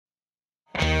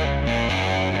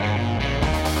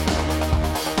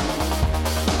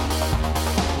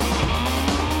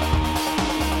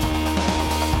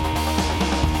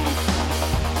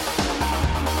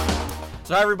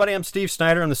So, hi, everybody. I'm Steve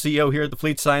Snyder. I'm the CEO here at the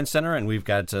Fleet Science Center, and we've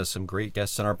got some great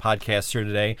guests on our podcast here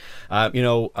today.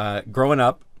 Growing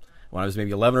up, when I was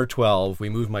maybe 11 or 12, we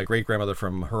moved my great-grandmother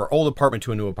from her old apartment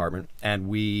to a new apartment, and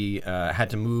we had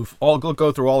to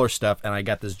go through all her stuff, and I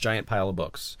got this giant pile of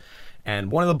books. And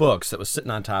one of the books that was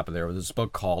sitting on top of there was this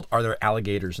book called Are There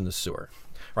Alligators in the Sewer?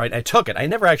 Right? I took it. I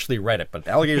never actually read it, but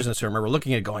Alligators in the Sewer, I remember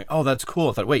looking at it going, oh, that's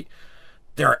cool. I thought, wait,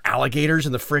 there are alligators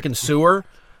in the frickin' sewer?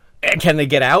 And can they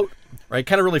get out? Right,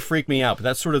 kind of really freaked me out. But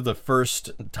that's sort of the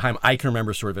first time I can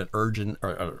remember sort of an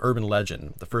urban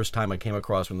legend. The first time I came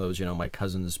across one of those, my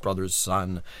cousin's brother's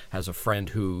son has a friend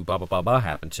who blah, blah, blah, blah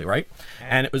happened to, right?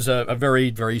 And it was a very,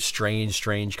 very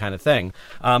strange kind of thing.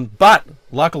 But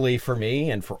luckily for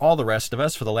me and for all the rest of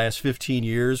us, for the last 15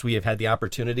 years, we have had the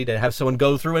opportunity to have someone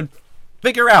go through and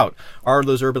figure out, are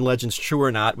those urban legends true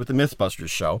or not, with the Mythbusters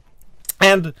show.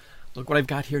 And look what I've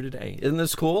got here today. Isn't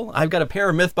this cool? I've got a pair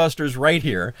of Mythbusters right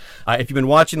here. If you've been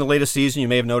watching the latest season, you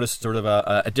may have noticed sort of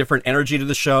a different energy to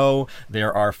the show.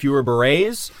 There are fewer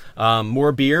berets,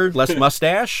 more beard, less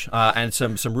mustache, and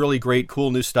some really great,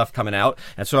 cool new stuff coming out.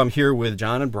 And so I'm here with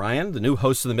John and Brian, the new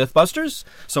hosts of the Mythbusters.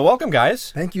 So welcome,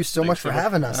 guys. Thank you so much for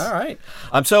having us. All right.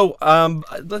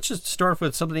 Let's just start off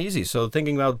with something easy. So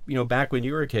thinking about, back when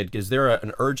you were a kid, is there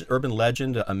an urban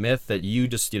legend, a myth that you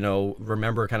just,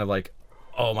 remember kind of like,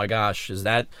 oh my gosh, is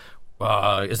that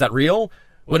real?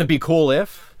 Wouldn't it be cool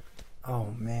if?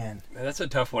 Oh man, that's a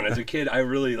tough one. As a kid,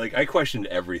 I questioned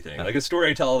everything. Like a story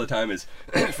I tell all the time is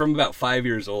from about 5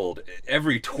 years old.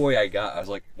 Every toy I got, I was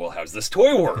like, well, how's this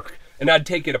toy work? And I'd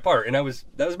take it apart. And that was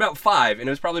about 5, and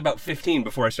it was probably about 15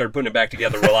 before I started putting it back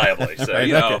together reliably.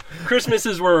 So,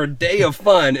 Christmases were a day of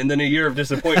fun and then a year of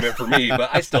disappointment for me, but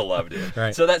I still loved it.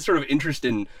 Right. So that sort of interest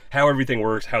in how everything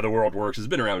works, how the world works, has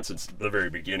been around since the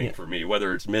very beginning for me,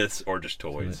 whether it's myths or just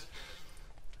toys.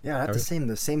 Yeah, that's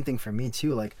the same thing for me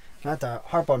too. Like, not to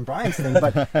harp on Brian's thing,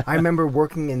 but I remember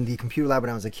working in the computer lab when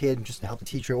I was a kid, just to help the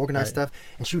teacher organize stuff,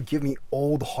 and she would give me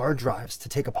old hard drives to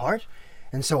take apart.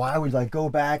 And so I would go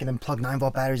back and then plug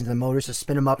 9-volt batteries into the motors to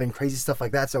spin them up and crazy stuff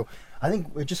like that. So I think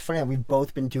it's just funny that we've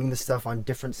both been doing this stuff on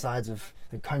different sides of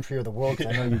the country or the world.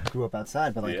 Because I know you grew up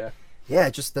outside, but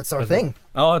that's our thing.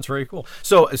 Oh, that's very cool.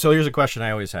 So here's a question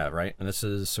I always have, right? And this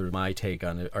is sort of my take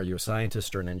on it. Are you a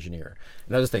scientist or an engineer?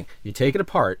 And that's the thing. You take it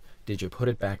apart. Did you put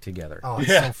it back together? Oh, it's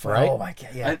so fun. Right? Oh my God,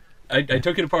 yeah. I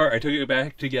took it apart. I took it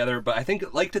back together. But I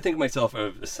like to think of myself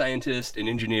as a scientist, an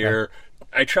engineer.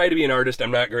 I try to be an artist.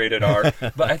 I'm not great at art,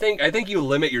 but I think you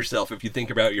limit yourself if you think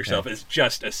about yourself as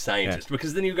just a scientist,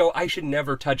 because then you go, I should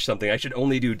never touch something. I should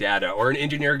only do data. Or an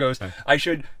engineer goes, I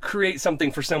should create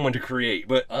something for someone to create.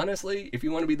 But honestly, if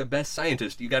you want to be the best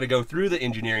scientist, you got to go through the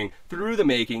engineering, through the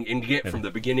making, and get from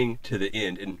the beginning to the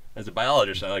end. And as a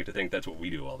biologist, I like to think that's what we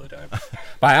do all the time.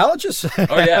 Biologists?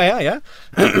 Oh yeah, yeah.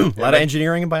 A lot of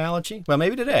engineering and biology. Well,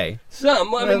 maybe today.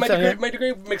 Some. I mean, my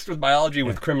degree mixed with biology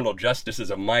with criminal justice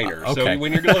as a minor. So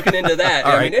when you're looking into that,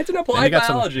 I mean, it's an applied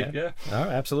biology. Oh,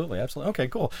 absolutely. Okay,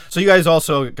 cool. So you guys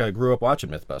also grew up watching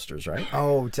Mythbusters, right?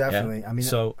 Oh, definitely. Yeah. I mean,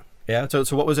 so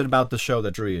what was it about the show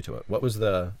that drew you to it? What was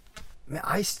the? Man,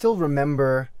 I still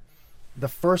remember the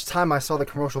first time I saw the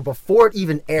commercial before it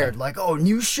even aired. Like, oh,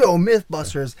 new show,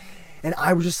 Mythbusters, and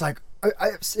I was just like,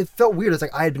 it felt weird. It's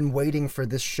like I had been waiting for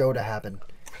this show to happen.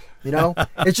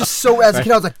 It's just so. As a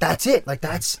kid, I was like, that's it. Like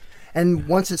that's. And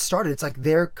once it started, it's like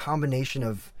their combination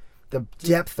of the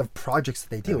depth of projects that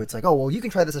they do. It's like, oh, well, you can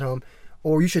try this at home,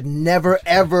 or you should never,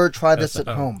 ever try this at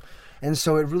home. And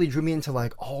so it really drew me into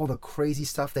all the crazy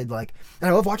stuff they'd like. And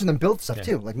I love watching them build stuff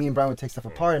too. Like me and Brian would take stuff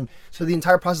apart. And so the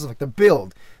entire process of the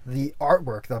build, the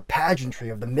artwork, the pageantry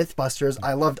of the Mythbusters,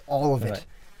 I loved all of it.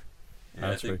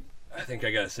 Yeah, I think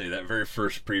I gotta say that very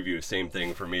first preview, same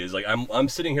thing for me. Is like I'm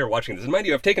sitting here watching this. And mind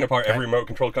you, I've taken apart every remote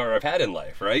controlled car I've had in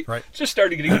life, right? Just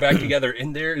started getting back together,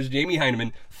 and there is Jamie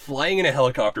Heineman flying in a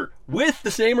helicopter with the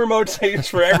same remote settings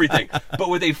for everything, but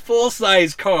with a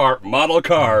full-size model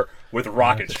car with a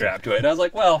rocket strapped to it. And I was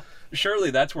like, well,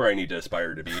 surely that's where I need to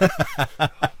aspire to be. All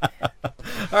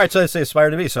right, so let's say aspire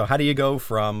to be. So how do you go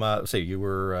from, say you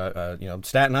were,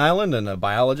 Staten Island and a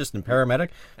biologist and paramedic.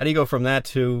 How do you go from that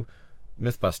to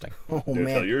myth-busting? Oh, man.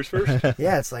 man. Tell yours first?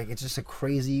 Yeah, it's just a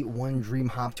crazy one dream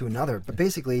hop to another. But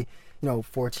basically,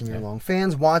 14-year-long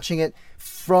fans watching it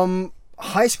from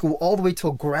high school all the way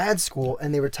till grad school,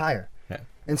 and they retire.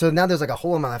 And so now there's a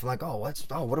hole in my life. I'm like,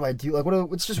 what do I do?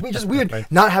 It's just weird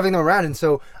not having them around. And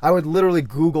so I would literally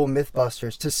Google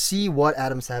Mythbusters to see what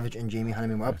Adam Savage and Jamie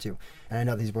Heineman were up to. And I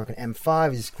know that he's working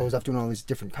M5. He's closed off doing all these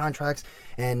different contracts.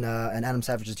 And Adam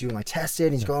Savage is doing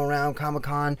Tested. He's going around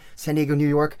Comic-Con, San Diego, New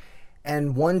York.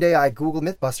 And one day I Googled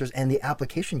Mythbusters and the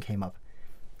application came up.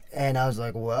 And I was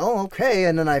like, well, okay.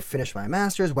 And then I finished my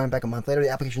master's, went back a month later. The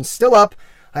application's still up.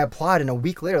 I applied, and a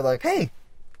week later, like, hey,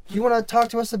 you want to talk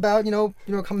to us about,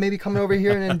 maybe coming over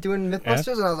here and doing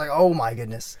Mythbusters? And I was like, oh my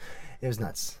goodness. It was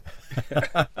nuts.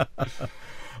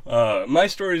 My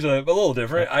story's a little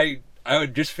different. I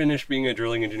had just finished being a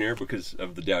drilling engineer because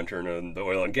of the downturn in the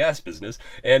oil and gas business.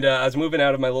 And I was moving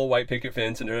out of my little white picket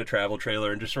fence into a travel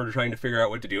trailer and just sort of trying to figure out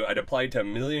what to do. I'd applied to a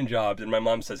million jobs, and my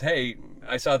mom says, hey,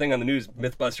 I saw a thing on the news,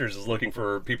 Mythbusters is looking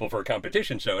for people for a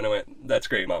competition show. And I went, that's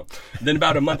great, Mom. Then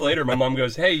about a month later, my mom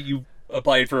goes, hey, you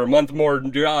applied for a month more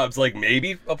jobs, like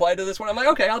maybe apply to this one. I'm like,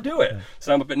 okay, I'll do it.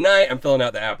 So I'm up at night, I'm filling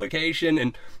out the application,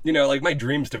 and like my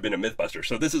dreams to have been a Mythbuster.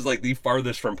 So this is like the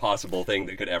farthest from possible thing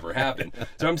that could ever happen.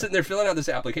 So I'm sitting there filling out this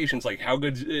application. It's like, how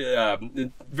good,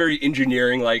 very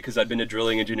engineering like, because I've been a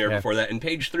drilling engineer before that. And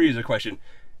page 3 is a question,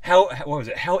 how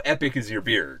epic is your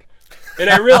beard? And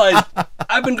I realized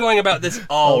I've been going about this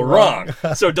all wrong.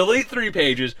 So delete 3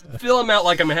 pages, fill them out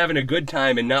like I'm having a good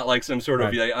time and not like some sort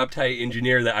of like uptight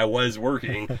engineer that I was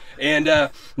working. And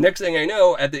next thing I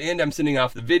know, at the end, I'm sending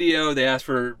off the video. They asked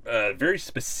for a very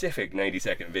specific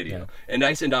 90-second video. Yeah. And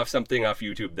I send off something off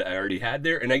YouTube that I already had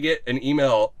there. And I get an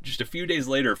email just a few days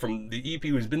later from the EP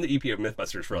who's been the EP of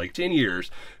Mythbusters for like 10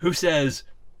 years who says,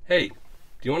 hey, do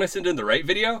you want to send in the right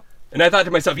video? And I thought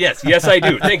to myself, yes, I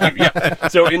do. Thank you. Yeah.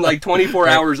 So in like 24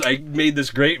 hours, I made this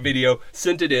great video,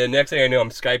 sent it in. Next thing I know, I'm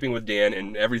Skyping with Dan,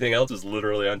 and everything else is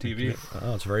literally on TV.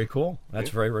 Oh, that's very cool. That's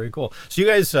very, very cool. So you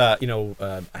guys,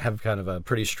 have kind of a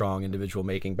pretty strong individual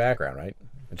making background, right?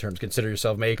 In terms, consider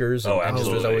yourself makers. Oh,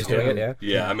 absolutely. Just always doing it, yeah?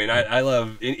 Yeah, I mean, I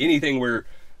love anything where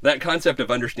that concept of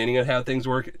understanding of how things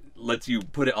work lets you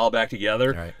put it all back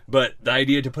together. Right. But the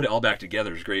idea to put it all back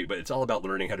together is great, but it's all about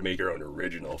learning how to make your own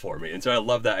original for me. And so I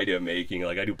love that idea of making,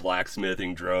 like I do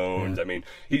blacksmithing, drones. I mean,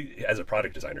 he as a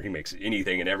product designer, he makes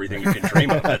anything and everything you can dream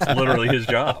of. That's literally his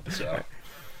job. So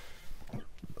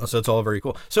it's all very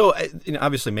cool. So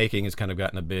obviously making has kind of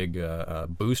gotten a big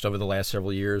boost over the last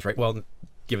several years, right? Well,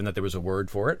 given that there was a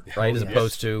word for it, right? As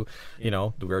opposed to,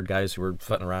 the weird guys who were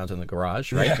footing around in the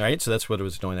garage, right? Yeah. Right? So that's what it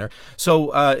was doing there.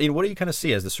 So, what do you kind of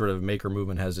see as this sort of maker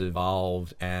movement has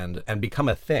evolved and become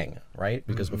a thing, right?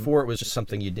 Because before it was just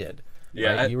something you did.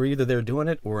 Yeah. Right? You were either there doing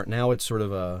it, or now it's sort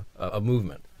of a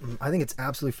movement. I think it's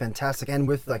absolutely fantastic. And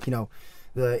with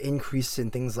the increase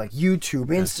in things like YouTube,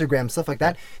 Instagram, stuff like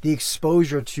that, the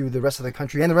exposure to the rest of the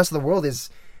country and the rest of the world is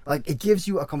like, it gives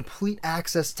you a complete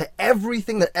access to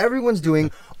everything that everyone's doing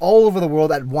all over the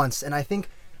world at once. And I think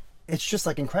it's just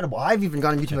like incredible. I've even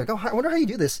gone on YouTube like, oh, I wonder how you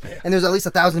do this. And there's at least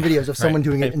 1,000 videos of someone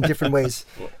doing it in different ways.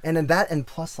 And then that, and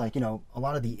plus like, a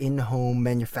lot of the in-home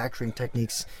manufacturing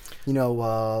techniques,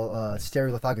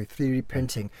 stereolithography, 3D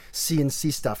printing,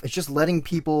 CNC stuff. It's just letting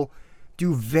people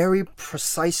do very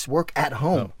precise work at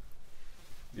home.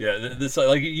 Yeah, this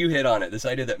like you hit on it. This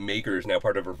idea that maker is now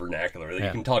part of a vernacular. That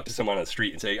you can talk to someone on the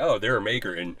street and say, "Oh, they're a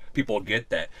maker," and people get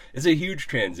that. It's a huge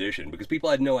transition because people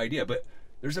had no idea. But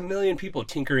there's a million people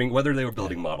tinkering, whether they were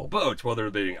building model boats, whether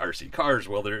they're building RC cars,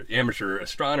 whether they're amateur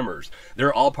astronomers.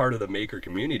 They're all part of the maker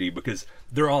community because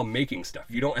they're all making stuff.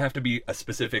 You don't have to be a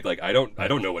specific, like, I don't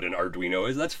know what an Arduino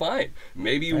is. That's fine.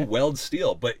 Maybe you weld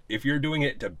steel, but if you're doing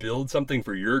it to build something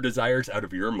for your desires out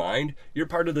of your mind, you're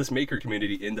part of this maker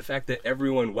community. And the fact that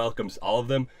everyone welcomes all of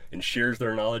them and shares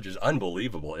their knowledge is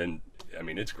unbelievable. And I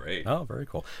mean, it's great. Oh, very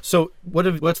cool. So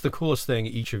what's the coolest thing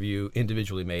each of you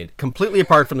individually made, completely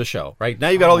apart from the show, right? Now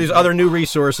you've got all these other new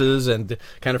resources and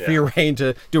kind of free reign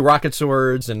to do rocket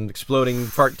swords and exploding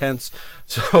fart tents.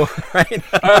 So, right?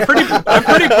 I'm pretty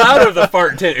proud of the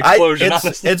fart tent explosion,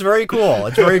 honestly. It's very cool.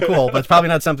 It's very cool, but it's probably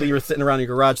not something you were sitting around in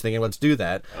your garage thinking, let's do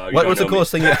that. What's the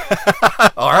coolest thing?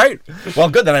 All right. Well,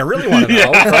 good. Then I really want to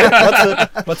know. Right?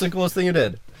 What's the coolest thing you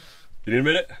did? You need a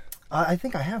minute? I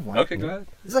think I have one. Okay, go ahead.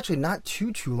 This is actually not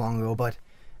too long ago, but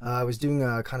I was doing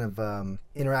a kind of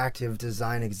interactive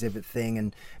design exhibit thing,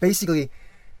 and basically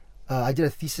I did a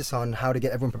thesis on how to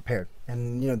get everyone prepared.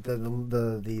 And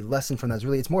the lesson from that is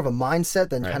really, it's more of a mindset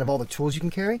than kind of all the tools you can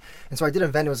carry. And so I did an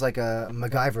event. It was like a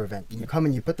MacGyver event. You come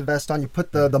in, you put the vest on, you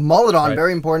put the mullet on,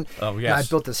 very important. Oh, yes. And I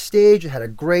built a stage. It had a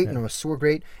grate and a saw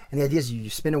grate. And the idea is you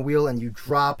spin a wheel and you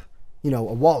drop a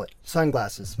wallet,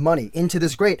 sunglasses, money into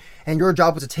this grate, and your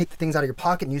job was to take the things out of your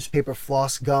pocket, newspaper,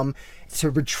 floss, gum,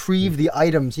 to retrieve the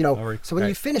items, So when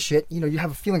you finish it, you have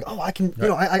a feeling, oh, I can,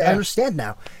 I understand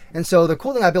now. And so the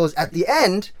cool thing I built is at the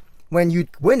end, when you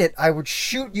win it, I would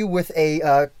shoot you with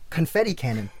a confetti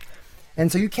cannon.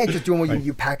 And so you can't just do them where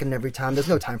you pack it every time. There's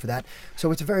no time for that.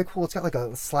 So it's very cool. It's got like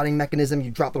a sliding mechanism.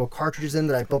 You drop little cartridges in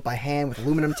that I built by hand with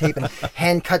aluminum tape and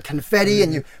hand cut confetti,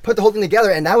 and you put the whole thing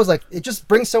together. And that was like, it just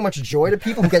brings so much joy to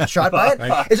people who get shot by it.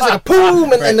 It's just like a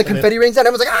boom, and the confetti rains down.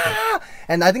 Everyone's like, ah!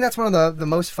 And I think that's one of the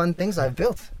most fun things I've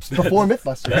built before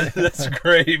Mythbusters. That's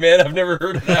great, man. I've never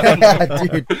heard of that one.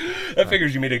 Dude. That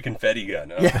figures you made a confetti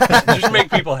gun. Just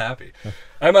make people happy.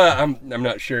 I'm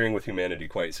not sharing with humanity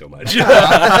quite so much.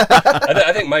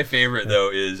 I think my favorite though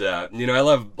is I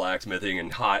love blacksmithing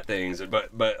and hot things,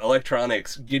 but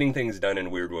electronics, getting things done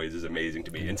in weird ways is amazing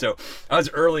to me. And so I was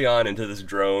early on into this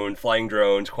flying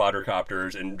drones,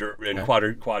 quadricopters,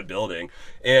 and quad building,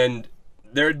 and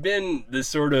there had been this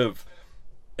sort of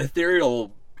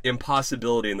ethereal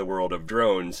impossibility in the world of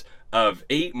drones of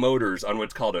 8 motors on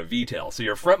what's called a V-tail. So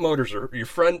your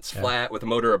front's flat with a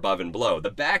motor above and below.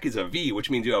 The back is a V, which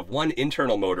means you have one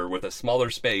internal motor with a smaller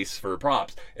space for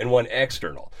props and one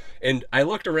external. And I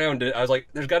looked around, I was like,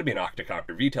 there's got to be an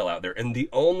octocopter V-tail out there. And the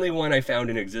only one I found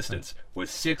in existence was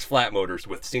 6 flat motors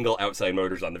with single outside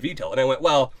motors on the V-tail. And I went,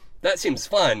 well, that seems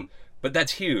fun, but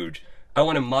that's huge. I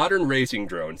want a modern racing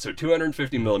drone, so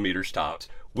 250 millimeters tops,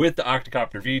 with the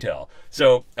octocopter V-tail.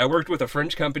 So I worked with a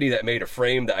French company that made a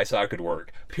frame that I saw could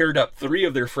work, paired up 3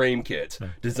 of their frame kits,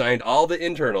 designed all the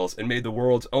internals, and made the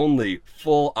world's only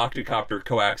full octocopter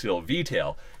coaxial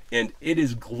V-tail. And it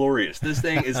is glorious. This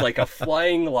thing is like a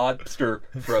flying lobster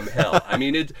from hell. I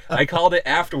mean, I called it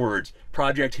afterwards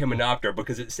Project Hymenopter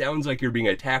because it sounds like you're being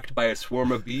attacked by a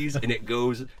swarm of bees, and it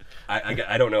goes...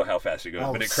 I don't know how fast it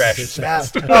goes, but it crashes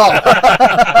fast.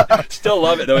 Still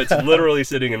love it, though. It's literally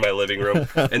sitting in my living room.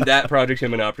 And that Project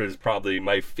Hymenopter is probably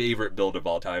my favorite build of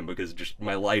all time because just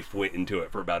my life went into it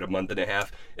for about a month and a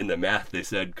half, and the math they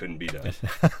said couldn't be done.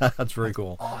 That's very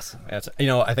cool. Awesome. That's,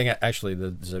 I think actually,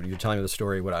 you're telling me the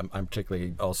story, what I'm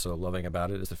particularly also loving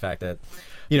about it is the fact that,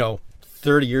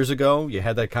 30 years ago, you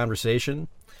had that conversation,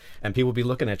 and people be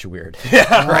looking at you weird.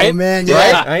 Right? Oh, man,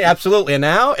 yeah. Right? Absolutely. And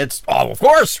now it's, of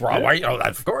course. Well,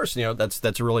 of course.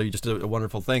 That's really just a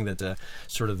wonderful thing that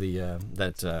sort of the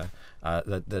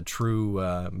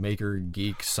true maker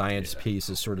geek science piece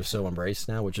is sort of so embraced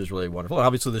now, which is really wonderful. And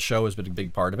obviously, the show has been a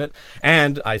big part of it,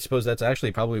 and I suppose that's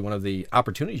actually probably one of the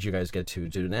opportunities you guys get to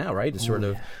do now, right? It's sort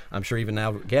of, I'm sure even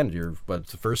now, again,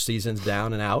 the first season's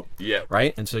down and out,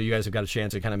 right? And so you guys have got a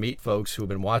chance to kind of meet folks who have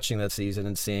been watching that season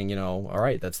and seeing, all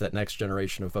right, that's that next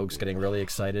generation of folks getting really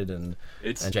excited and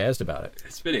jazzed about it.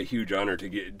 It's been a huge honor to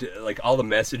get like all the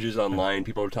messages online.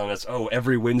 People are telling us,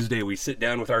 every Wednesday we sit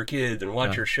down with our kids and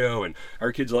watch your show, and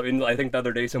our kids love. And I think the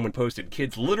other day someone posted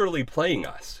kids literally playing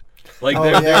us. Like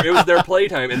it was their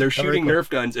playtime, and they're shooting Nerf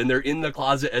guns, and they're in the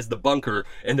closet as the bunker,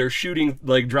 and they're shooting,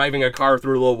 like driving a car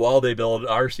through a little wall they build,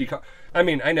 RC car. I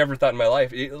mean, I never thought in my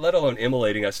life, let alone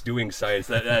immolating us doing science,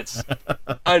 that's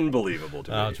unbelievable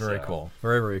to me. Oh, it's very cool.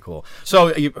 Very, very cool. So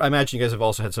I imagine you guys have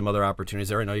also had some other opportunities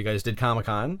there. I know you guys did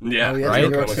Comic-Con. Yeah.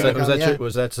 Right? Comic-Con,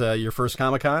 Was that your first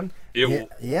Comic-Con?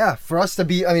 Yeah, for us to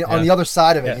be, on the other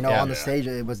side of it, on the stage,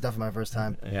 it was definitely my first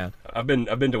time. Yeah. I've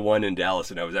been to one in Dallas,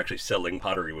 and I was actually selling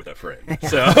pottery with a friend.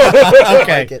 So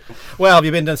okay. Well, have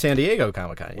you been to San Diego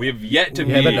Comic-Con? We have yet to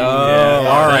be.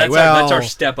 All right. That's our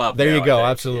step up. There now, you go. I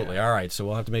think. Absolutely. All right. So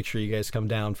we'll have to make sure you guys come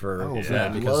down for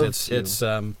that because it's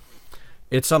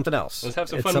something else. Let's have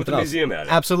some fun with the museum at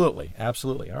it. Absolutely.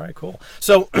 All right, cool.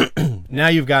 So now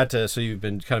you've got so you've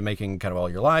been kind of making kind of all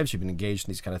your lives. You've been engaged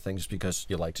in these kind of things because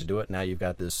you like to do it. Now you've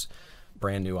got this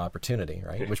brand new opportunity,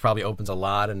 right? Which probably opens a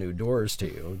lot of new doors to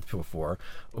you before.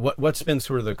 What's been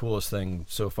sort of the coolest thing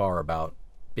so far about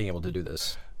being able to do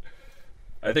this?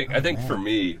 I think for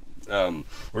me,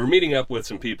 we're meeting up with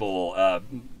some people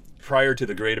prior to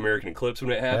the Great American Eclipse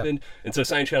when it happened, and so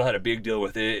Science Channel had a big deal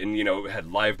with it, and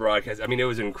had live broadcasts. I mean, it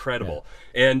was incredible.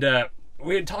 And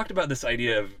we had talked about this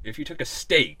idea of if you took a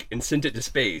steak and sent it to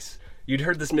space, you'd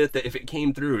heard this myth that if it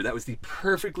came through, that was the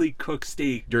perfectly cooked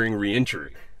steak during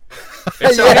re-entry.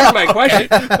 And so here's my question: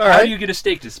 how do you get a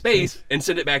steak to space and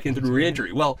send it back in through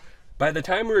re-entry? Well, by the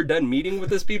time we were done meeting with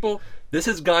this people, this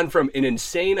has gone from an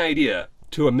insane idea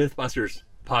to a Mythbusters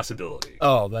possibility.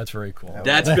 Oh, that's very cool.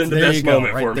 That's been the best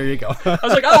moment for me. There you go. I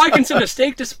was like, I can send a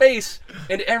steak to space,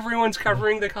 and everyone's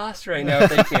covering the cost right now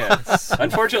if they can.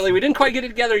 Unfortunately, we didn't quite get it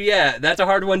together yet. That's a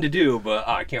hard one to do, but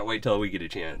I can't wait till we get a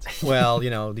chance. Well,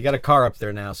 you got a car up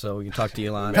there now, so we can talk to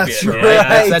Elon. That's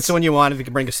right. That's the one you want if you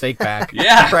can bring a steak back.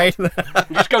 Yeah. Right?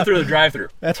 Just go through the drive-thru.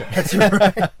 That's right. That's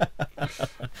right.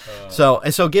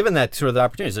 So given that sort of the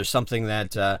opportunity, is there something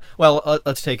that,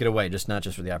 let's take it away, just not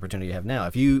just for the opportunity you have now.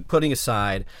 If you putting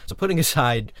aside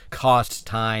cost,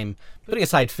 time, putting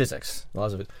aside physics,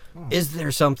 is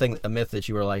there something, a myth that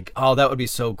you were like, oh, that would be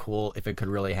so cool if it could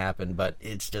really happen, but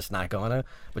it's just not gonna,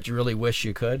 but you really wish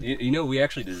you could? We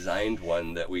actually designed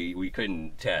one that we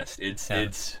couldn't test.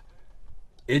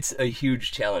 It's a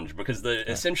huge challenge because the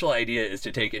essential idea is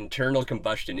to take internal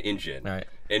combustion engine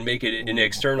and make it an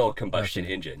external combustion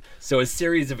engine. So a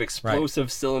series of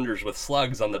explosive cylinders with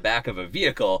slugs on the back of a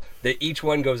vehicle that each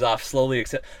one goes off slowly.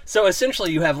 So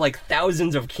essentially you have like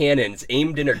thousands of cannons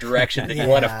aimed in a direction that you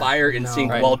want to fire and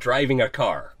sink while driving a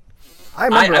car. I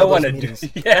remember all those meetings.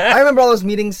 I remember all those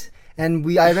meetings.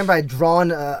 And I remember I'd drawn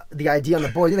the idea on the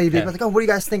board. You'd be like, oh, what do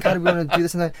you guys think? How do we want to do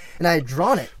this and that? And I had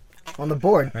drawn it on the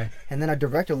board, and then our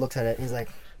director looks at it. And he's like,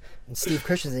 and Steve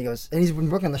Christensen, he goes, and he's been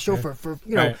working on the show for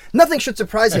nothing should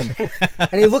surprise him.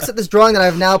 And he looks at this drawing that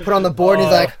I've now put on the board, and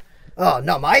he's like, oh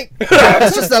no, mate,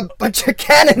 it's just a bunch of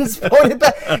cannons pointed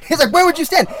back. He's like, where would you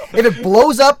stand? If it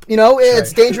blows up,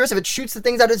 it's dangerous. If it shoots the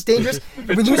things out, it's dangerous. If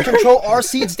we lose control,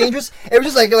 RC, it's dangerous. It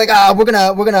was just like we're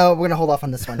gonna hold off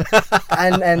on this one.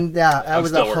 And that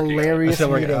was a hilarious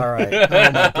meeting. All right.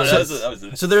 Oh my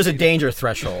goodness. So there's a danger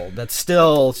threshold that's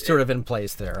still sort of in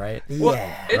place there, right?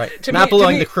 Yeah. Right. Not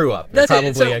blowing the crew up. That's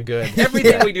probably a good.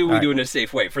 Everything we do in a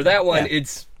safe way. For that one,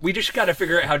 we just got to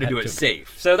figure out how to do it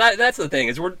safe. So that's the thing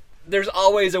is there's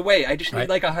always a way. I just need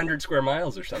like 100 square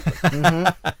miles or something.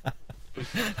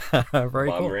 Very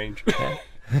Long cool. range.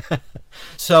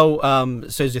 So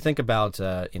as you think about,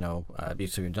 so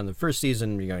you've done the first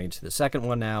season, you're going into the second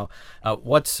one now.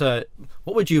 What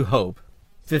would you hope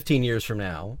 15 years from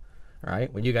now,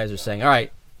 right? When you guys are saying, all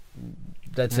right,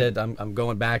 that's it. I'm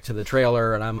going back to the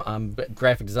trailer, and I'm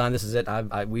graphic design. This is it.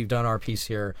 We've done our piece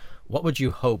here. What would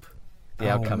you hope the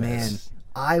outcome is?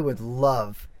 I would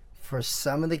love for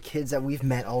some of the kids that we've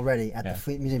met already at the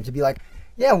Fleet Museum to be like,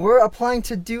 yeah, we're applying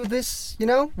to do this,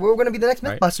 we're going to be the next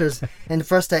Mythbusters. And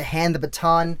for us to hand the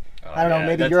baton, I don't know,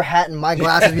 maybe your hat and my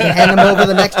glasses, we can hand them over to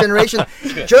the next generation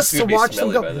just to watch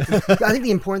them go. I think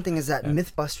the important thing is that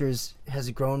Mythbusters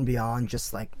has grown beyond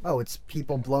just like, it's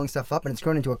people blowing stuff up, and it's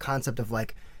grown into a concept of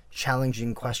like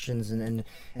challenging questions and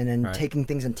then taking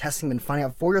things and testing them and finding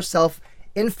out for yourself,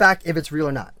 in fact, if it's real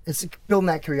or not. It's building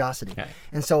that curiosity.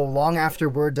 And so long after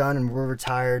we're done and we're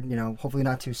retired, hopefully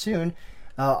not too soon,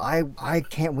 I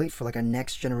can't wait for like a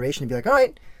next generation to be like, all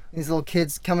right, these little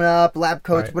kids coming up, lab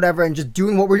coats, whatever, and just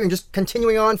doing what we're doing, just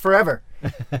continuing on forever.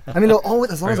 I mean, there'll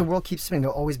always, as long as the world keeps spinning,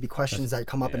 there'll always be questions that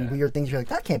come up and weird things. You're like,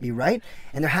 that can't be right.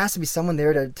 And there has to be someone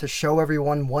there to show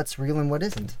everyone what's real and what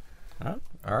isn't.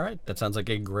 All right, that sounds like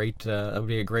a great. That would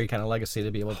be a great kind of legacy to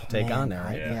be able to take on there,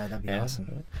 right? Yeah, that'd be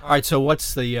awesome. All right, so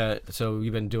what's the? So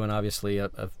you've been doing obviously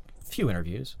a few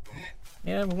interviews,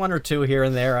 one or two here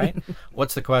and there, right?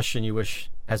 What's the question you wish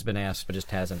has been asked but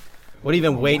just hasn't? What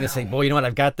even waiting to say, boy, you know what?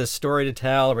 I've got this story to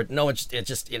tell, or no, it's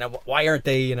just why aren't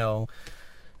they? That's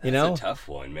a tough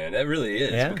one, man. That really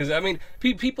is because I mean,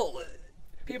 people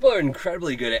are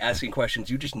incredibly good at asking questions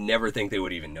you just never think they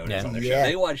would even notice on their show.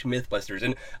 They watch Mythbusters,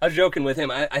 and I was joking with him.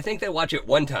 I think they watch it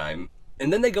one time,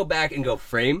 and then they go back and go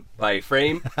frame by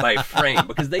frame by frame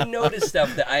because they notice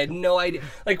stuff that I had no idea.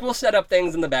 Like, we'll set up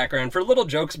things in the background for little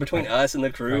jokes between us and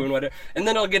the crew and whatever, and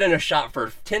then I'll get in a shot for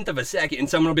a 10th of a second, and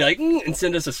someone will be like, and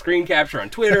send us a screen capture on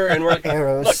Twitter, and we're like,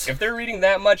 look, if they're reading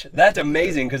that much, that's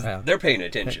amazing because they're paying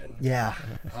attention. Yeah.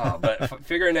 But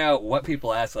figuring out what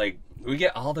people ask, like, we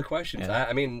get all the questions.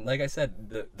 I mean, like I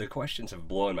said, the questions have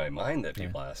blown my mind that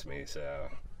people ask me. So,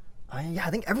 I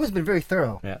think everyone's been very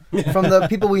thorough. From the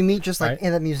people we meet, just like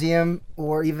in the museum,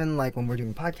 or even like when we're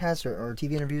doing podcasts or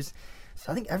TV interviews.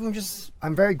 So I think everyone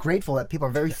I'm very grateful that people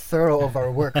are very thorough of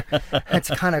our work. It's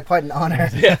kind of quite an honor.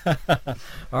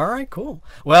 All right, cool.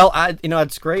 Well,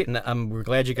 it's great, and we're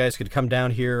glad you guys could come down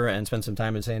here and spend some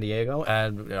time in San Diego,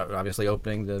 and obviously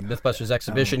opening the Mythbusters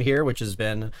exhibition here, which has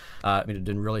been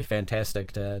really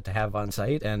fantastic to have on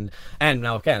site. And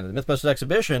now again, the Mythbusters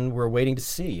exhibition, we're waiting to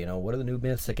see, what are the new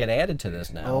myths that get added to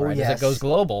this now, right? As it goes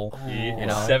global.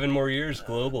 7 more years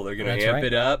global. They're going to amp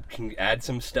it up, can add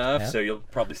some stuff, so you'll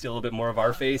probably see a little bit more of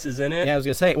our faces in it. Yeah, I was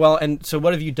going to say, well, and so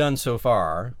what have you done so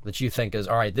far that you think is,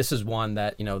 all right, this is one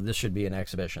that, this should be an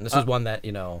exhibition. This is one that,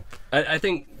 I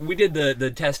think we did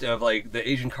the test of like the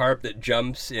Asian carp that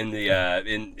jumps in the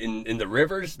in the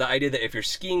rivers. The idea that if you're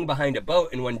skiing behind a boat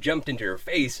and one jumped into your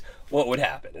face, what would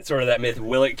happen? It's sort of that myth,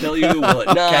 will it kill you? Will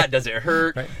it not? Does it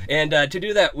hurt? Right. And to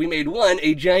do that, we made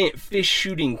a giant fish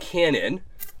shooting cannon.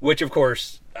 which of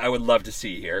course I would love to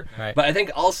see here. Right. But I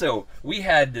think also we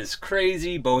had this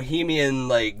crazy bohemian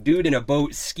like dude in a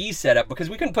boat ski setup because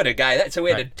we couldn't put a guy that, so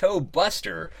we had to tow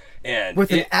Buster and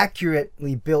With an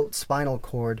accurately built spinal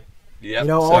cord. Yep. You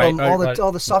know, So-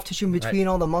 all the soft tissue in between,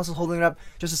 all the muscles holding it up,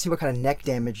 just to see what kind of neck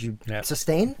damage you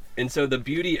sustain. And so the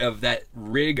beauty of that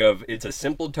rig of it's a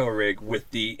simple tow rig with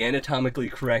the anatomically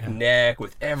correct neck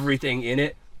with everything in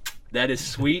it. That is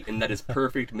sweet and that is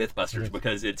perfect Mythbusters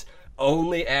because it's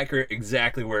only accurate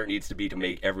exactly where it needs to be to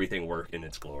make everything work in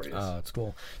its glories. Oh, it's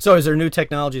cool. So, is there new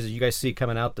technologies that you guys see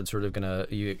coming out that sort of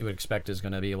you would expect is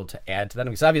gonna be able to add to that?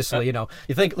 Because obviously, you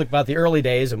look about the early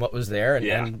days and what was there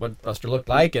and what Buster looked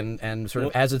like, and sort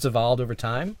of as it's evolved over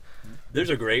time. There's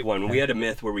a great one. We had a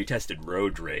myth where we tested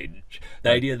road rage.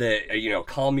 The idea that,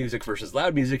 calm music versus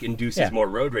loud music induces more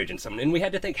road rage in someone. And we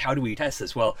had to think, how do we test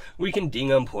this? Well, we can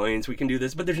ding on points, we can do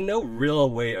this, but there's no real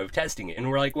way of testing it. And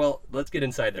we're like, well, let's get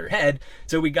inside their head.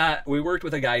 So we worked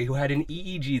with a guy who had an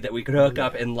EEG that we could hook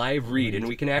up and live read, and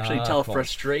we can actually tell cool.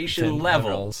 frustration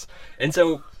levels. And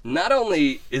so not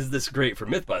only is this great for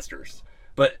Mythbusters,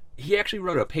 but he actually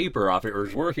wrote a paper off it, or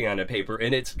is working on a paper,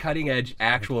 and it's cutting edge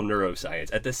actual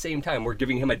neuroscience. At the same time, we're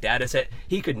giving him a data set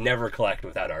he could never collect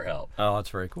without our help. Oh, that's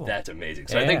very cool. That's amazing.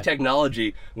 So I think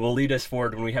technology will lead us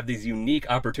forward when we have these unique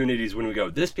opportunities when we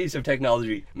go, this piece of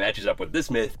technology matches up with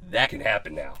this myth, that can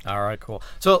happen now. All right, cool.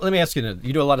 So let me ask you,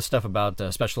 you do a lot of stuff about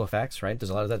special effects, right? There's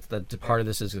a lot of that part of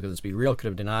this is going to be real,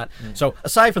 could have not. So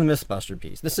aside from the Mythbuster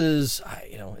piece, this is,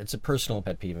 it's a personal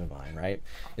pet peeve of mine, right?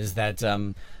 Is that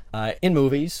in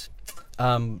movies,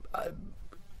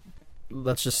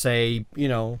 let's just say,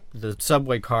 the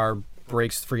subway car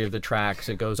breaks free of the tracks.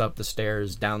 It goes up the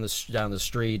stairs, down the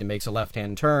street, and makes a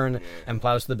left-hand turn and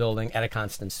plows to the building at a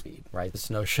constant speed, right? This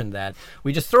notion that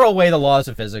we just throw away the laws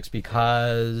of physics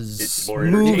because It's more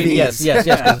Movies. Yes,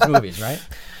 because it's movies, right?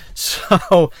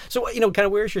 So kind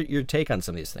of where's your take on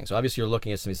some of these things? So obviously you're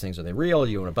looking at some of these things. Are they real?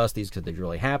 You want to bust these because they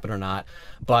really happen or not?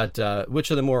 But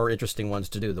which are the more interesting ones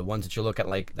to do? The ones that you look at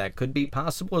like that could be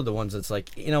possible, or the ones that's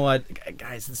like, you know what,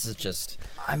 guys, this is just.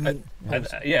 I mean, I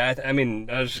was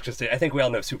just going to say, I think we all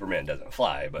know Superman doesn't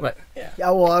fly, but yeah.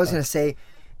 Well, I was gonna say,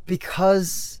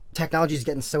 because technology is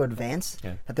getting so advanced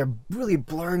that they're really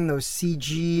blurring those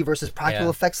CG versus practical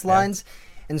effects lines,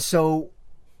 and so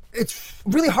it's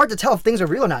really hard to tell if things are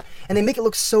real or not. And they make it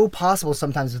look so possible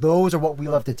sometimes. Those are what we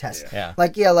love to test. Yeah.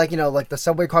 Like the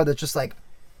subway car that's just like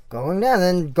going down and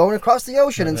then going across the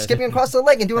ocean and skipping across the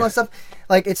lake and doing all that stuff.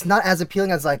 Like, it's not as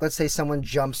appealing as, like, let's say someone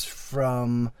jumps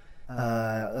from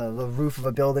the roof of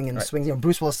a building and swings,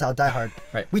 Bruce Willis style, Die Hard.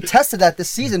 Right. We tested that this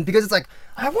season because it's like,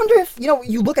 I wonder if,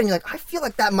 you look at it and you're like, I feel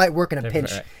like that might work in a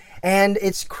pinch. Right. And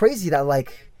it's crazy that,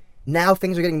 like, now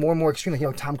things are getting more and more extreme.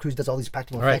 Like, Tom Cruise does all these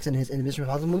practical effects in his Mission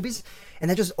Impossible movies, and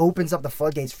that just opens up the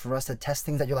floodgates for us to test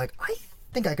things that you're like, I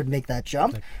think I could make that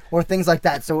jump, or things like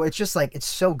that. So it's just like, it's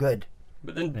so good.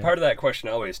 But then part of that question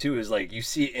always, too, is like you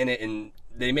see it in it and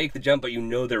they make the jump, but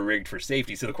they're rigged for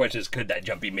safety. So the question is, could that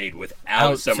jump be made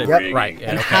without some rigging? Right.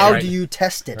 Yeah, And okay, how right. do you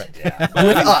test it? Yeah.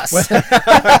 With us.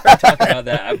 Talking about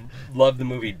that, I've loved the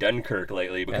movie Dunkirk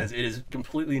lately because it is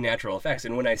completely natural effects.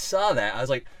 And when I saw that, I was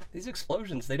like, these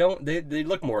explosions, they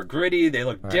look more gritty, they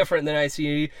look different than I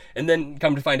see. And then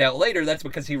come to find out later, that's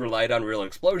because he relied on real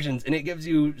explosions, and it gives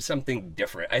you something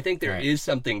different. I think there is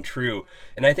something true,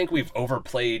 and I think we've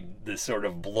overplayed this sort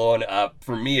of blown up,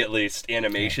 for me at least,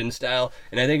 animation style.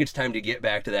 And I think it's time to get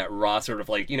back to that raw sort of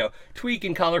like, tweak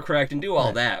and color correct and do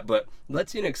all that. But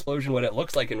let's see an explosion what it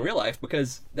looks like in real life,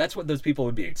 because that's what those people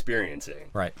would be experiencing.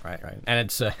 Right. And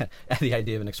it's the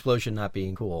idea of an explosion not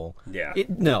being cool. Yeah.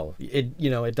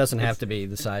 It doesn't have to be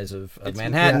the size of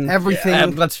Manhattan. Yeah,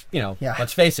 everything. Let's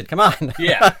face it. Come on.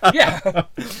 Yeah.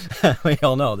 We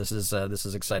all know this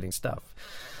is exciting stuff.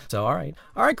 So, all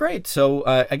right, great. So,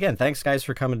 again, thanks, guys,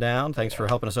 for coming down. Thanks for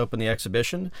helping us open the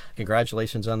exhibition.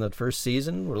 Congratulations on the first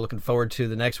season. We're looking forward to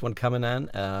the next one coming on.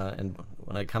 And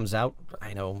when it comes out,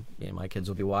 I know my kids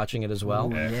will be watching it as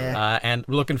well. Ooh, yeah. And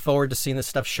we're looking forward to seeing this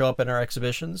stuff show up in our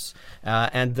exhibitions.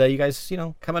 And you guys,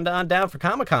 coming on down for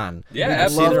Comic-Con. Yeah, We can see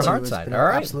absolutely. their It's hard been side. an All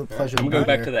right. absolute pleasure. I'm to going be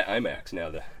back here. to that IMAX now.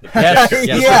 The Yes,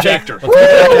 projector. Let's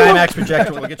get the IMAX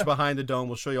projector. We'll get you behind the dome.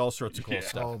 We'll show you all sorts of cool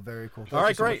stuff. Oh, very cool. Thank All you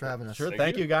right, so much great. for having us. Sure,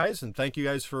 thank you guys, and thank you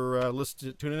guys for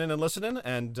tuning in and listening,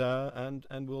 and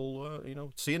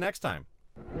we'll see you next time.